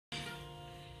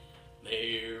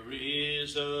There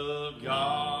is a God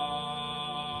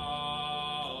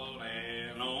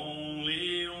and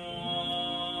only one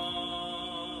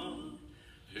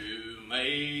who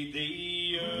made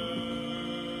the earth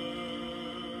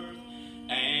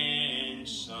and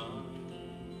sun.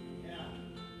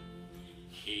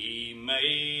 He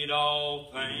made all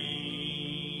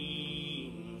things,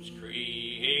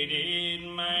 created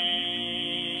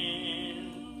man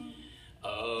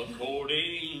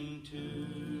according to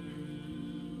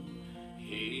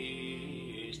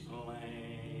His plan.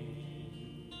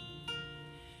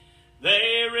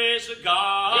 There is a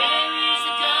God, and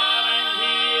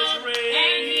He is real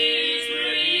deep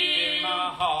in my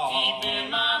heart.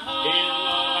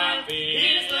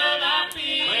 His love I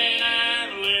feel when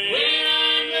I'm living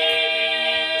beneath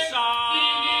the sun.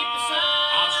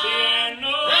 I'll see and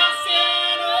know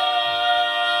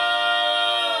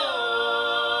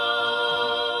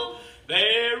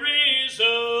there is a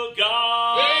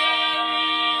God.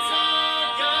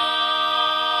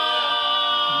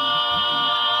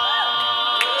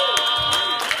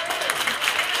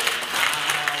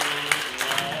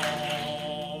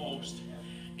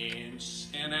 In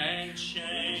sin and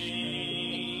shame,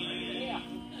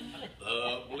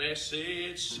 the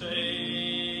blessed Savior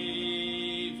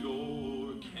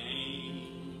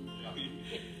came.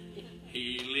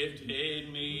 He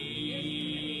lifted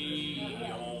me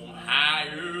on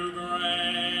higher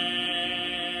ground.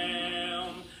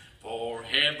 For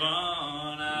heaven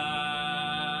I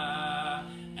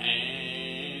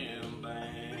am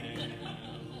bound.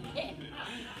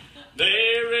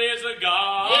 There is a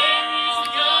God.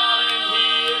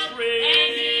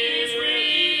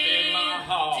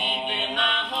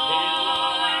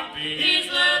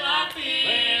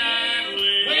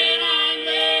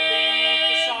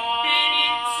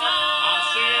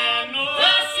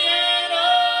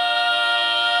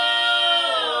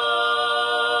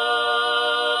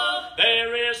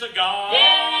 There is a God.